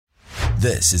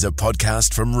This is a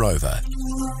podcast from Rover.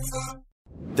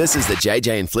 This is the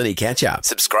JJ and Flinny catch up.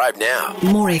 Subscribe now.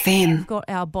 More FM. We've got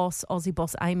our boss, Aussie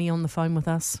boss Amy, on the phone with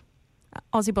us.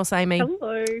 Aussie boss Amy.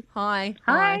 Hello. Hi.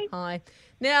 Hi. Hi.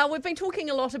 Now, we've been talking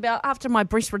a lot about, after my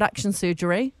breast reduction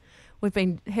surgery, we've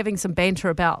been having some banter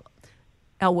about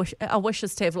our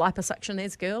wishes to have liposuction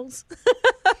as girls.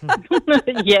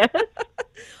 Yes.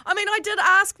 I mean, I did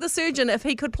ask the surgeon if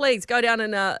he could please go down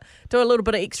and do a little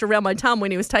bit of extra around my tum when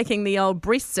he was taking the old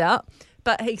breasts out.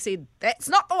 But he said, that's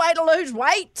not the way to lose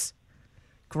weight.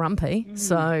 Grumpy.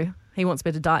 So he wants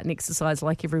me to diet and exercise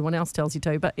like everyone else tells you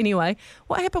to. But anyway,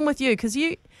 what happened with you? Because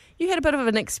you had a bit of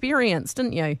an experience,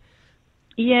 didn't you?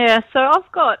 Yeah, so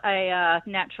I've got a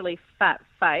naturally fat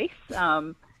face.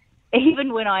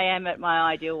 Even when I am at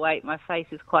my ideal weight, my face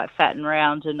is quite fat and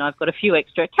round, and I've got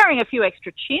carrying a few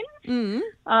extra chins.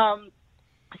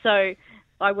 So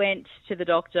I went to the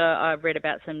doctor. I read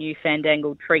about some new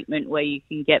fandangled treatment where you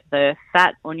can get the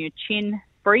fat on your chin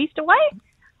freezed away.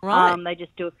 Right. They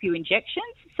just do a few injections.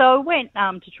 So I went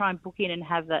to try and book in and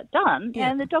have that done,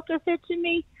 Yeah. and the doctor said to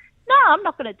me, no, I'm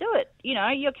not going to do it. You know,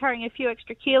 you're carrying a few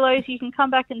extra kilos. You can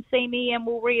come back and see me and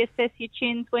we'll reassess your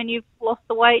chins when you've lost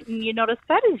the weight and you're not as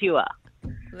fat as you are.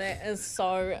 That is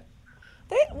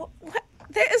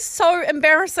so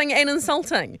embarrassing and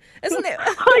insulting, isn't it?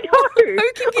 I know.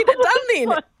 Who can get it done then?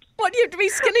 What, do you have to be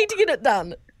skinny to get it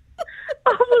done?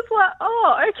 I was like,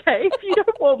 oh, okay, if you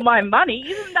don't want my money,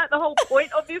 isn't that the whole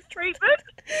point of this treatment?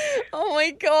 Oh my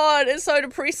God, it's so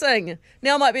depressing.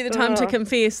 Now might be the time to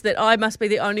confess that I must be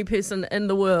the only person in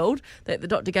the world that the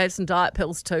doctor gave some diet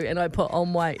pills to and I put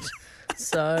on weight.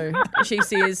 So she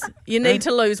says, you need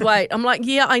to lose weight. I'm like,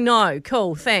 yeah, I know.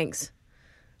 Cool, thanks.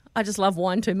 I just love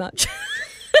wine too much.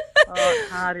 Oh,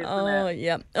 it's hard, isn't Oh, it?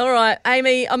 yeah. All right,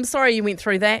 Amy, I'm sorry you went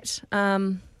through that.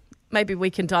 Maybe we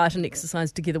can diet and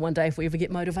exercise together one day if we ever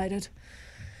get motivated.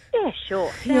 Yeah,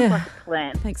 sure. Sounds Yeah. like a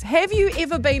plan. Thanks. Have you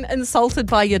ever been insulted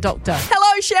by your doctor?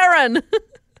 Hello, Sharon.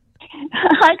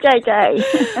 Hi,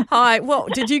 JJ. Hi. Well,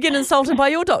 did you get insulted by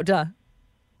your doctor?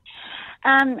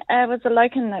 It was a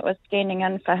locum that was standing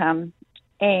in for him,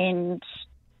 and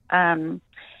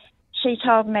she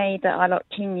told me that I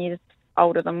looked 10 years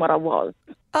older than what I was.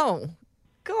 Oh,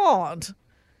 God.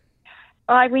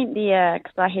 I went there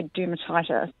because I had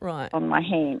dermatitis Right. on my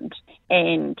hand,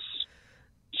 and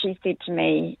she said to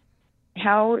me,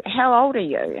 how old are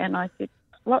you? And I said,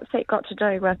 what's that got to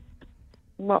do with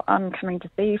what I'm coming to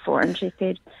see you for? And she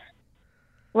said,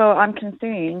 well, I'm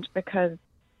concerned because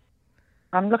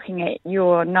I'm looking at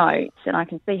your notes and I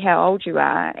can see how old you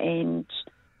are, and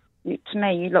to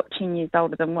me you look 10 years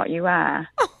older than what you are.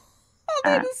 Oh,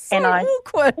 that is so and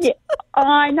awkward. Yeah,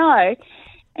 I know.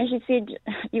 And she said,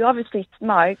 you obviously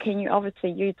smoke and you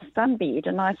obviously use a sunbed.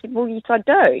 And I said, well, yes, I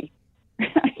do.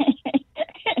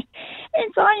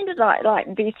 And so I ended like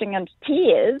bursting into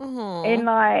tears and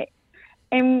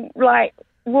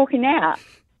walking out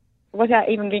without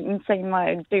even getting to see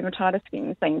my dermatitis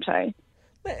getting seen to.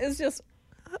 That is just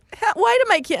way to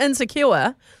make you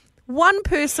insecure. One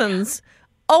person's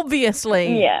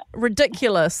obviously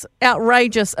ridiculous,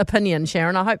 outrageous opinion,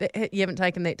 Sharon. I hope that you haven't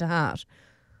taken that to heart.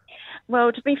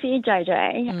 Well, to be fair,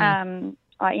 JJ,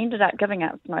 I ended up giving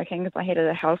up smoking because I had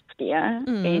a health scare,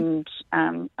 and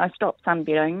I stopped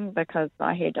sunbedding because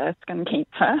I had a skin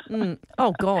cancer.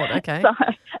 Oh, God, okay. So,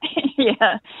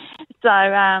 yeah. So,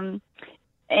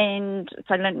 and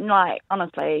so, like,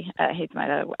 honestly, it has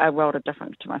made a world of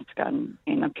difference to my skin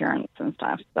and appearance and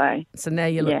stuff. So now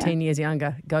you look 10 years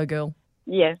younger. Go, girl.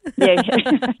 Yeah.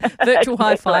 Virtual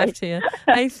high five Exactly. to you.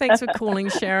 Hey, thanks for calling,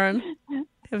 Sharon.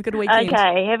 Have a good weekend.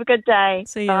 Okay, have a good day.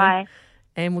 See you. Bye.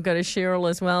 And we'll go to Cheryl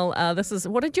as well.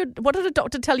 What did a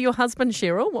doctor tell your husband,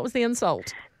 Cheryl? What was the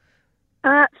insult?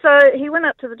 So he went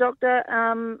up to the doctor.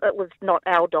 It was not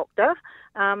our doctor,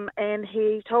 and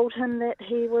he told him that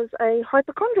he was a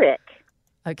hypochondriac.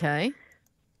 Okay.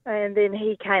 And then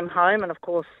he came home, and of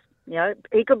course, you know,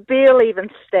 he could barely even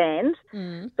stand.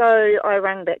 So I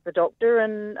rang back the doctor,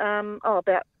 and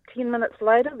about 10 minutes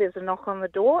later, there's a knock on the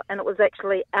door, and it was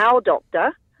actually our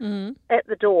doctor at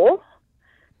the door.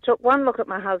 Took one look at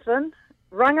my husband,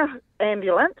 rang an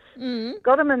ambulance,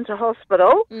 got him into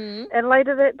hospital, and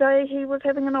later that day he was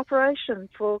having an operation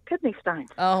for kidney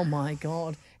stones. Oh, my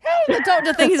God. How does the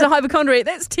doctor think he's a hypochondriac?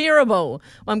 That's terrible.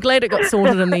 Well, I'm glad it got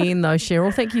sorted in the end, though,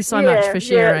 Cheryl. Thank you so much for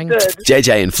sharing. Yeah, good.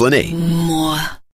 JJ and Flinny. More.